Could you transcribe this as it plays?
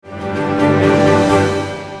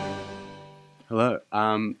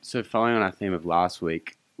So following on our theme of last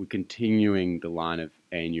week, we're continuing the line of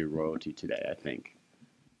ANU royalty today, I think.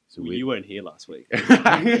 So you weren't here last week.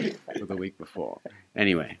 or the week before.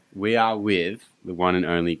 Anyway, we are with the one and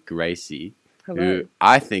only Gracie, who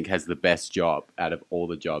I think has the best job out of all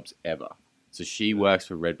the jobs ever. So she works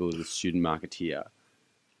for Red Bull as a student marketeer,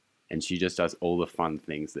 and she just does all the fun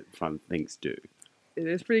things that fun things do. It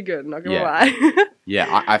is pretty good, not going to lie.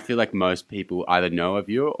 Yeah, I feel like most people either know of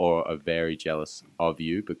you or are very jealous of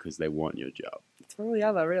you because they want your job. It's one or the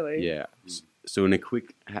other, really. Yeah. So in a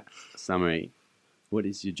quick summary, what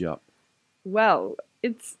is your job? Well,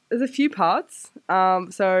 there's a few parts.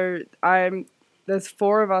 There's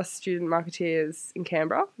 4 of us student marketeers in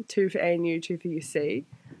Canberra, 2 for ANU, 2 for UC,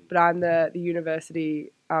 but I'm the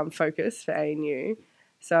university focus for ANU.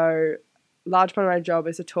 So large part of my job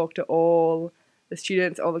is to talk to all the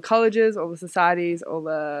students, all the colleges, all the societies, all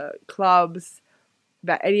the clubs,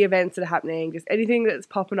 about any events that are happening, just anything that's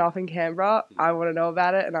popping off in Canberra. I want to know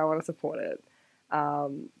about it and I want to support it.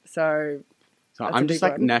 So I'm just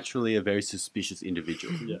like naturally a very suspicious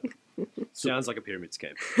individual. Yeah. Sounds like a pyramid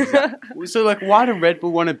scheme. So like, why do Red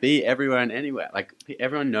Bull want to be everywhere and anywhere? Like,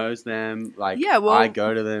 everyone knows them. Like, I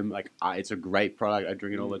go to them. Like, it's a great product. I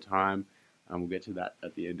drink it all the time. We'll get to that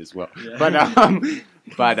at the end as well. Yeah. But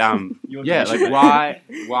yeah, like why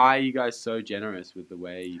are you guys so generous with the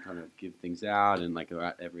way you kind of give things out and like are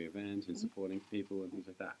at every event and supporting people and things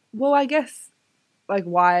like that? Well, I guess like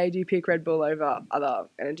why do you pick Red Bull over other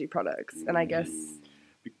energy products? And I guess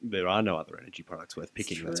there are no other energy products worth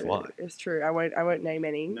picking. That's why. It's true. I won't name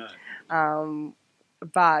any. No.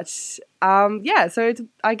 Yeah. So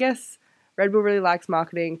I guess Red Bull really likes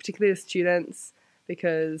marketing, particularly to students,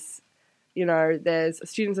 because there's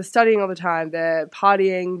students are studying all the time, they're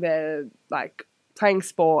partying, they're like playing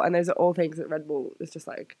sport, and those are all things that Red Bull is just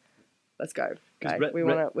like, let's go, okay, we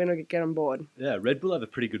want to get on board. Yeah, Red Bull have a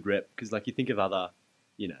pretty good rep because like you think of other,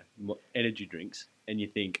 energy drinks, and you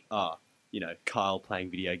think, Kyle playing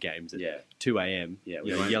video games at 2 a.m. Yeah,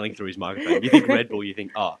 yelling through his microphone. You think Red Bull, you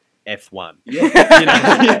think F1.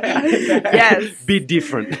 Yeah, yes, bit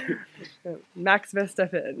different. Max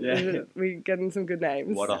Verstappen. Yeah. We're getting some good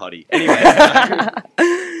names. What a hottie. Anyway.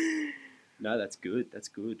 No, that's good. That's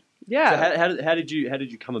good. Yeah. So how did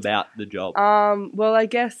you come about the job? Well, I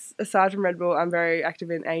guess aside from Red Bull, I'm very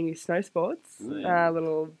active in ANU snow sports.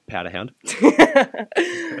 Little Powder Hound.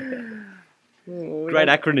 Great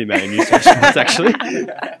acronym, ANU snow sports, actually.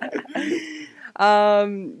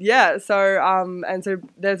 So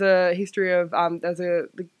there's a history of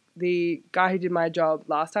the guy who did my job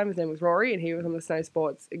last time, his name was Rory, and he was on the snow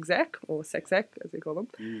sports exec, or sexec as we call them.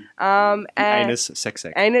 And Anus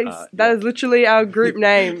Sexec. Anus, that is literally our group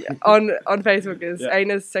name on Facebook is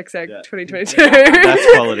Anus Sexec 2022.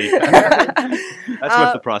 That's quality. That's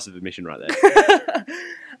worth the price of admission right there.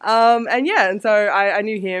 And so I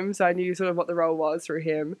knew him, so I knew sort of what the role was through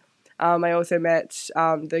him. I also met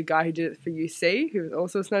the guy who did it for UC, who was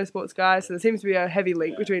also a snow sports guy. So there seems to be a heavy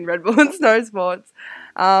link between Red Bull and snow sports.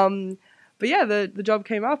 But yeah, the job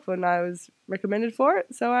came up and I was recommended for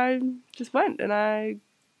it. So I just went and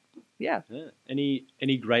yeah.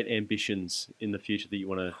 Any great ambitions in the future that you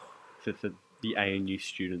want to, for the ANU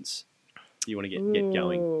students, you want to get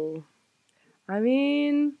going? I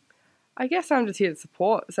mean, I guess I'm just here to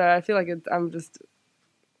support. So I feel like I'm just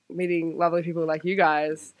meeting lovely people like you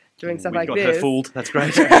guys doing stuff like this. We got her fooled. That's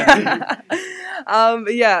great.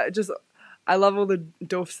 But yeah, I love all the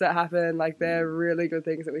doofs that happen. Like they're really good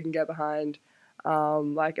things that we can get behind.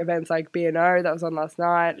 Like events like B&O that was on last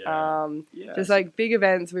night. Just like big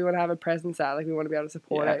events we want to have a presence at. Like we want to be able to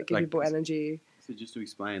support it, give people energy. So just to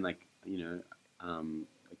explain, like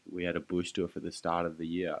we had a bush tour for the start of the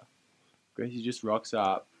year. Gracie just rocks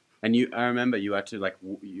up. And I remember you had to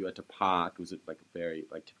park. It was like a very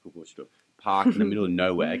typical bush tour. Park in the middle of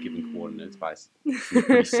nowhere, given coordinates by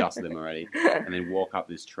pretty sus of them already, and then walk up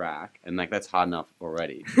this track, and like that's hard enough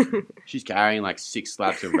already. She's carrying like 6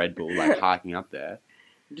 slabs of Red Bull, like hiking up there,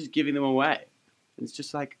 and just giving them away. And it's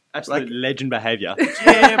just like absolute legend behaviour.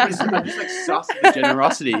 Yeah, but I'm just like sus of the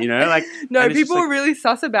generosity, like. No, people were really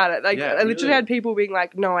sus about it. Like I literally had people being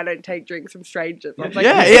like, "No, I don't take drinks from strangers." I was like,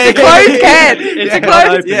 it's a closed can. It's a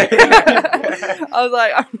closed. Yeah. I was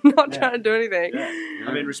like, I'm not trying to do anything. Yeah.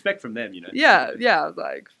 I mean, respect from them, Yeah. I was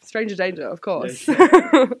like, stranger danger, of course.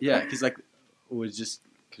 Yeah, because like it was just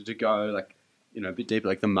to go like a bit deeper.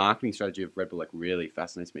 Like the marketing strategy of Red Bull like really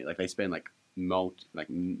fascinates me. Like they spend like multi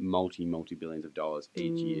billions of dollars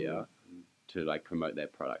each year to like promote their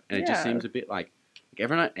product, and it just seems a bit like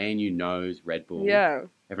everyone at ANU knows Red Bull. Yeah,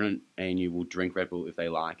 everyone at ANU will drink Red Bull if they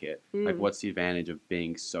like it. Like, what's the advantage of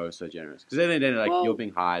being so generous? Because at the end of the day, like you're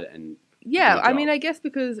being hired and Yeah, Good I job. mean, I guess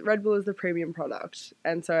because Red Bull is the premium product,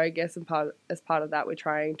 and so I guess as part of that, we're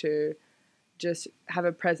trying to just have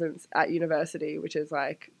a presence at university, which is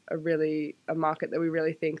like a market that we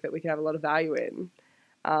really think that we can have a lot of value in.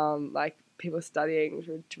 Like people studying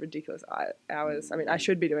to ridiculous hours. I mean, I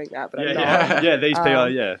should be doing that, but I'm not. Yeah, these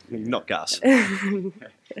people, not Gus.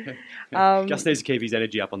 Gus needs to keep his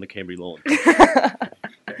energy up on the Canberra lawn.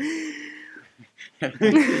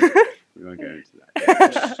 We won't go into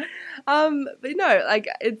that. But no, like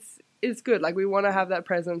it's good. Like we want to have that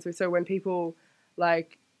presence. So when people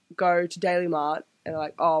like go to Daily Mart and they're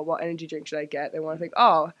like, oh, what energy drink should I get? They want to think,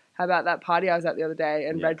 oh, how about that party I was at the other day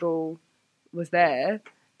and Red Bull was there?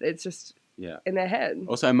 It's just in their head.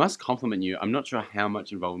 Also, I must compliment you. I'm not sure how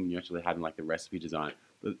much involvement you actually had in like the recipe design.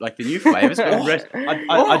 But, like the new flavors.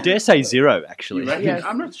 I dare say 0, actually. Yes.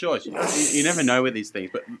 I'm not sure. You never know with these things.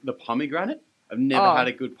 But the pomegranate, I've never had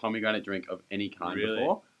a good pomegranate drink of any kind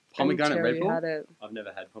before. Pomegranate Red Bull? I've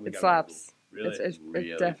never had pomegranate. It slaps. Red Bull. Really?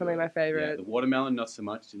 It's definitely my favourite. Yeah, the watermelon, not so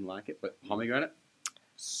much. Didn't like it. But pomegranate,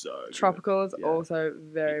 so good. Tropical is also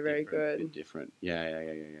very, very good. A bit different. Yeah.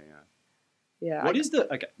 Yeah. What is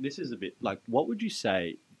this is a bit, like, what would you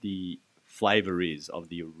say the flavour is of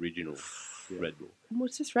the original Red Bull? Well,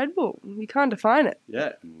 it's just Red Bull. You can't define it.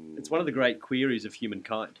 Yeah. It's one of the great queries of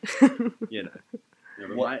humankind. You know. Yeah,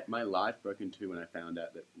 but my life broke in two when I found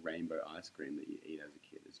out that rainbow ice cream that you eat as a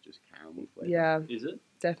kid is just caramel flavour. Yeah. Is it?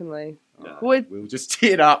 Definitely. Oh, well, we'll just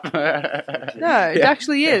tee it up. No, it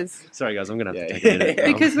actually is. Sorry, guys, I'm going to have to take a minute.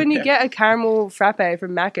 Because when you get a caramel frappe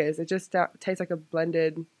from Macca's, it just tastes like a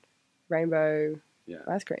blended rainbow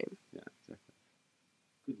ice cream. Yeah, exactly.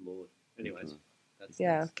 Good Lord. Anyways.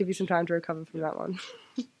 That's give you some time to recover from that one.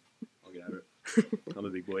 I'll get over it. I'm a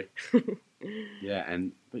big boy. Yeah,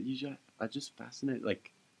 but I just fascinated.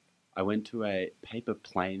 Like, I went to a paper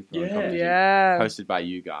plane throwing competition hosted by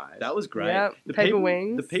you guys. That was great. Yeah, paper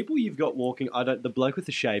wings. The people you've got walking, the bloke with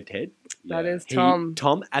the shaved head. That is Tom.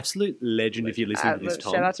 Tom, absolute legend. If you're listening to this,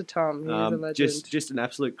 Tom. Shout out to Tom. He is a legend. Just an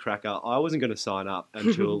absolute cracker. I wasn't going to sign up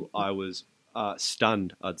until I was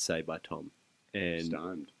stunned, I'd say, by Tom. And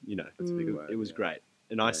stunned. You know, that's a big word. It was great.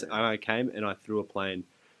 And I came and I threw a plane,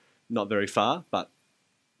 not very far, but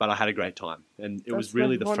I had a great time. And it was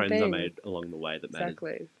really the friends I made along the way that mattered.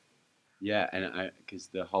 Exactly. Yeah, and because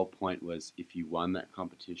the whole point was if you won that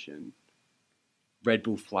competition, Red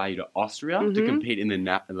Bull fly you to Austria to compete in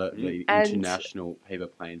the international paper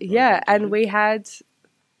plane. Yeah, and we had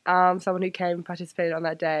someone who came and participated on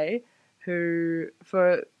that day who,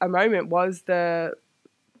 for a moment, was the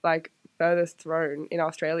furthest thrown in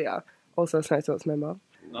Australia. Also a Snow Sports member.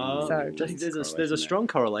 So there's a strong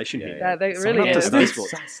correlation here. Yeah, there really is.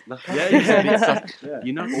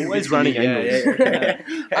 You're not always running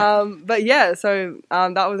angles. But yeah, so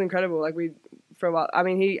that was incredible. Like for a while. I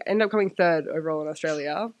mean, he ended up coming third overall in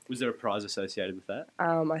Australia. Was there a prize associated with that?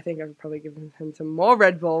 I think I've probably given him some more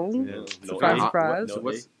Red Bull. Yeah. Surprise.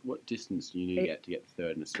 What distance do you need to get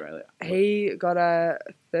third in Australia? He got a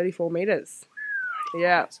 34 metres.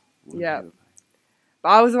 Yeah. Yeah. But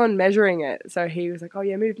I was the one measuring it, so he was like, "Oh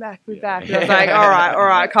yeah, move back." And I was like, "All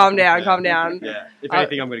right, calm down." Yeah. If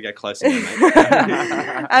anything, I'm going to go closer,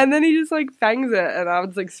 mate. And then he just fangs it, and I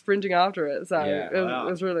was sprinting after it. So it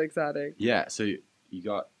was really exciting. Yeah. So you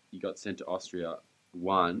got sent to Austria.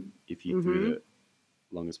 1, if you threw the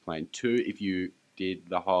longest plane. 2, if you did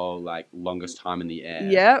the whole longest time in the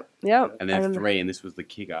air. Yep. And then 3, and this was the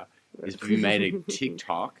kicker, is if you made a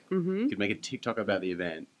TikTok, you could make a TikTok about the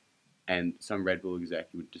event. And some Red Bull exec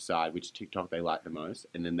would decide which TikTok they like the most,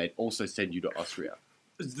 and then they'd also send you to Austria.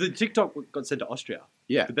 The TikTok got sent to Austria.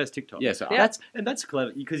 Yeah, the best TikTok. Yeah, so that's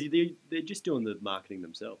clever because they're just doing the marketing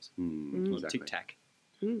themselves. Exactly. TikTok.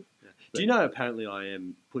 Yeah. Do you know? Apparently, I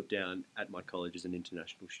am put down at my college as an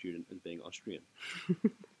international student as being Austrian.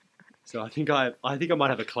 So I think I might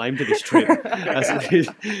have a claim to this trip.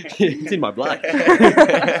 It's in my blood.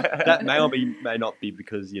 That may not be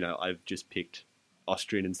because I've just picked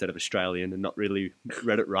Austrian instead of Australian and not really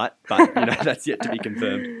read it right, but that's yet to be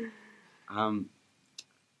confirmed.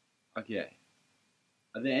 Okay.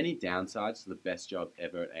 Are there any downsides to the best job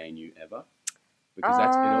ever at ANU ever?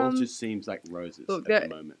 Because it all just seems like roses at the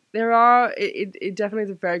moment. There are. It definitely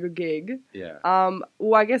is a very good gig. Yeah.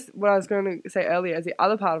 Well, I guess what I was going to say earlier is the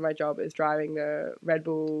other part of my job is driving the Red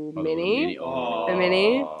Bull Mini. The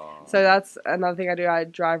Mini. So that's another thing I do. I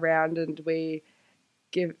drive around and we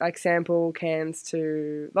give sample cans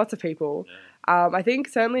to lots of people. Yeah. I think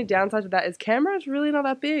certainly downside to that is Canberra is really not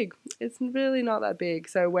that big. It's really not that big.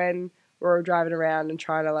 So when we're driving around and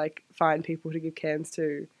trying to find people to give cans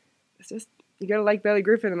to, it's just you go to Lake Burley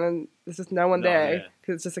Griffin and then there's just no one there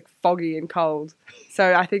because it's just like foggy and cold.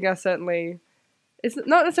 So I think it's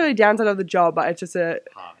not necessarily a downside of the job, but it's just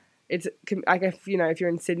I guess, you know, if you're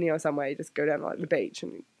in Sydney or somewhere, you just go down to like the beach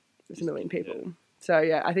and there's a million people. Yeah. So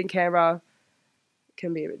yeah, I think Canberra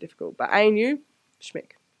can be a bit difficult, but ANU,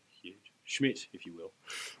 schmick. Huge. Schmidt, if you will.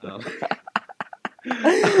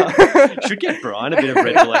 Should get Brian a bit of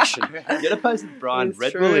Red Bull action. Get a post with Brian,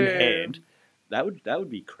 Red Bull in hand. That would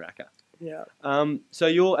be cracker. Yeah. So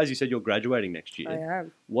as you said, you're graduating next year. I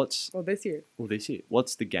am. This year. This year.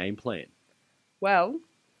 What's the game plan? Well,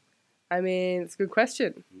 I mean, it's a good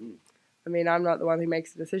question. I mean, I'm not the one who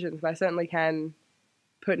makes the decisions, but I certainly can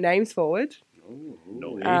put names forward.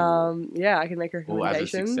 Yeah, I can make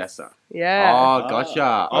recommendations. As a successor. Yeah. Oh, gotcha.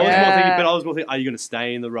 I was more thinking, are you going to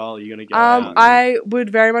stay in the role? Are you going to go out? I would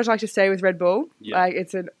very much like to stay with Red Bull. Yeah. Like,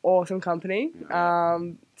 it's an awesome company. It's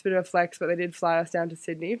a bit of a flex, but they did fly us down to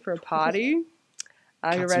Sydney for a party.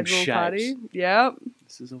 A Red Bull party. Yep.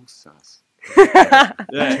 This is all sus.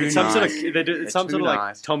 Some sort of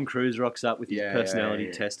like Tom Cruise rocks up with his personality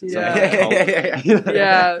test. Yeah,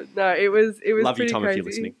 no, it was Love pretty you, Tom, crazy. if you're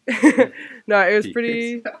listening. No, it was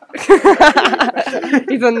pretty.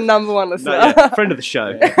 He's a number one listener. Friend of the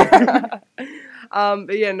show.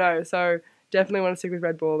 But yeah, no. So definitely want to stick with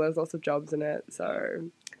Red Bull. There's lots of jobs in it, so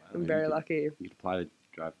I'm very lucky. You could apply to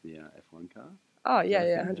drive the F1 car. Oh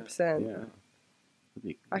yeah, 100%.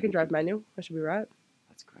 Yeah. I can drive manual. I should be right.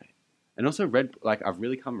 That's great. And also I've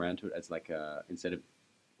really come around to it as like instead of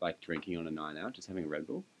like drinking on a night out, just having a Red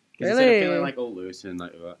Bull. Because instead of feeling like all loose and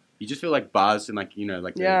like you just feel like buzzed and like, you know,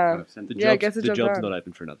 like kind of the job's not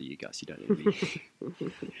open for another year, Gus. You don't need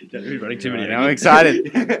to be running too many. I'm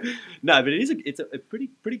excited. No, but it's a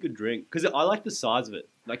pretty good drink because I like the size of it.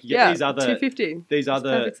 Like you get these other 250. These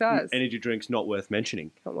other energy drinks not worth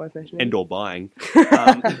mentioning. Not worth mentioning. And or buying.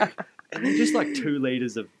 And they're just like 2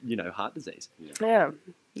 liters of, you know, heart disease.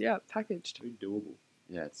 Yeah, packaged. Very doable.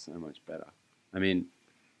 Yeah, it's so much better. I mean,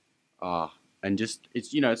 and just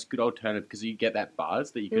it's, you know, it's a good alternative because you get that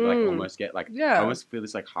buzz that you could like almost get like I almost feel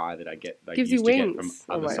this like high that I get like gives used you to wings, get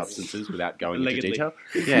from other substances without going into Allegedly. detail.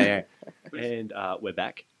 Yeah. And we're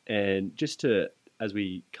back, and just as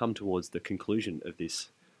we come towards the conclusion of this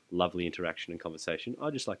lovely interaction and conversation,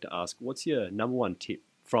 I'd just like to ask, what's your number one tip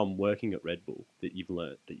from working at Red Bull that you've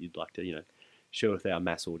learnt that you'd like to, you know, share with our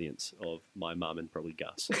mass audience of my mum and probably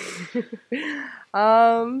Gus?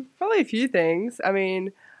 Probably a few things. I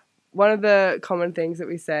mean, one of the common things that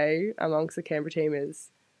we say amongst the Canberra team is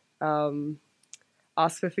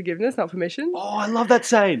ask for forgiveness, not permission. Oh, I love that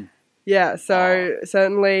saying. Yeah, so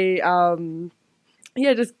certainly,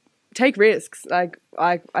 just take risks. Like,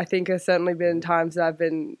 I think there's certainly been times that I've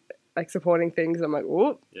been like supporting things. I'm like,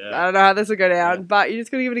 whoop, I don't know how this will go down, but you just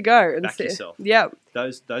got to give it a go and back yourself. Yeah.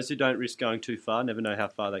 Those who don't risk going too far never know how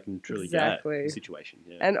far they can truly get in a situation.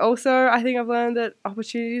 Yeah. And also, I think I've learned that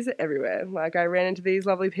opportunities are everywhere. Like, I ran into these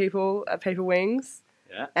lovely people at Paper Wings,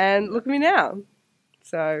 and look at me now.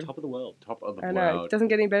 So top of the world. I know, it doesn't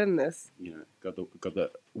get any better than this. You know, got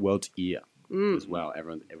the world's ear as well.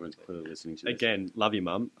 Everyone's clearly listening to this. Again, love you,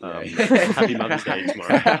 Mum. Happy Mother's Day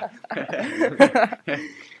tomorrow.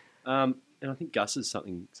 And I think Gus has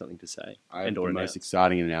something to say. I have the most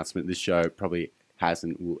exciting announcement this show probably has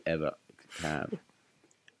and will ever have.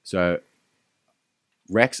 So,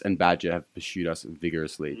 Rex and Badger have pursued us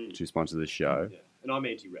vigorously to sponsor this show. Yeah. And I'm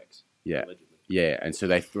anti-Rex. Yeah. Allegedly. Yeah, and so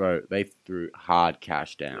they threw hard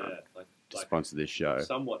cash down to sponsor this show.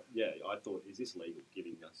 Somewhat, I thought, is this legal,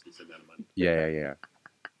 giving us this amount of money? Yeah.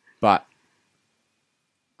 But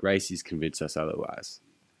Gracie's convinced us otherwise.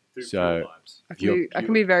 So I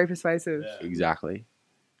can be very persuasive. Yeah. Exactly.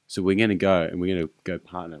 So we're gonna go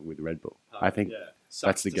partner with Red Bull. I think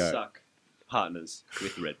that's the go. Suck partners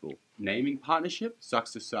with Red Bull. Naming partnership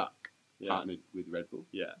sucks to suck. Partnered with Red Bull.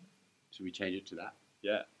 Yeah. Should we change it to that?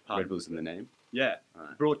 Yeah. Red Bull's in the name. Yeah.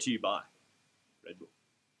 Right. Brought to you by Red Bull.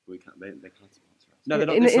 We can't. They can't sponsor us. No, they're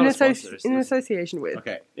not. In association with.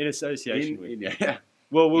 Okay. In association with. Yeah.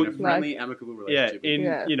 Well, in a friendly, amicable relationship.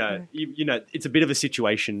 You know, it's a bit of a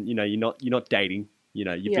situation. You know, you're not dating. You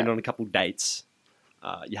know, you've been on a couple of dates.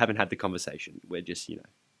 You haven't had the conversation. We're just, you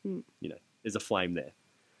know, there's a flame there.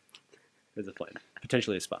 There's a flame,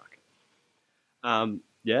 potentially a spark.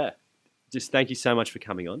 Just thank you so much for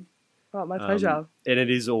coming on. Oh, my pleasure. And it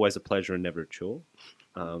is always a pleasure and never a chore.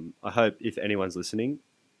 I hope if anyone's listening,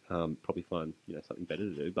 probably find something better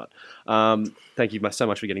to do. But thank you so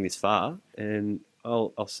much for getting this far, and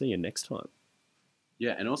I'll see you next time.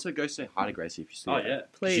 Yeah, and also go say hi to Gracie if you see her. Oh, yeah.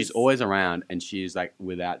 Please. She's always around, and she's, like,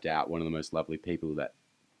 without doubt, one of the most lovely people that,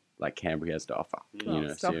 like Canberra has to offer. Oh, You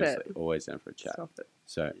know, stop seriously, it. always down for a chat. Stop it.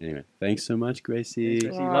 So anyway, thanks so much, Gracie.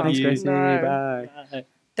 Thanks, Gracie. Wow. Love Thanks, you. Gracie. No. Bye.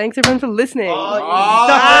 Thanks everyone for listening.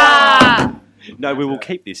 Oh, No, we will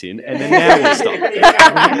keep this in, and then now we'll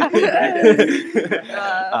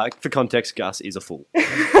stop. For context, Gus is a fool.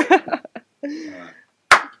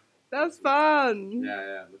 That's fun.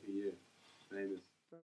 Yeah, look at you. Famous.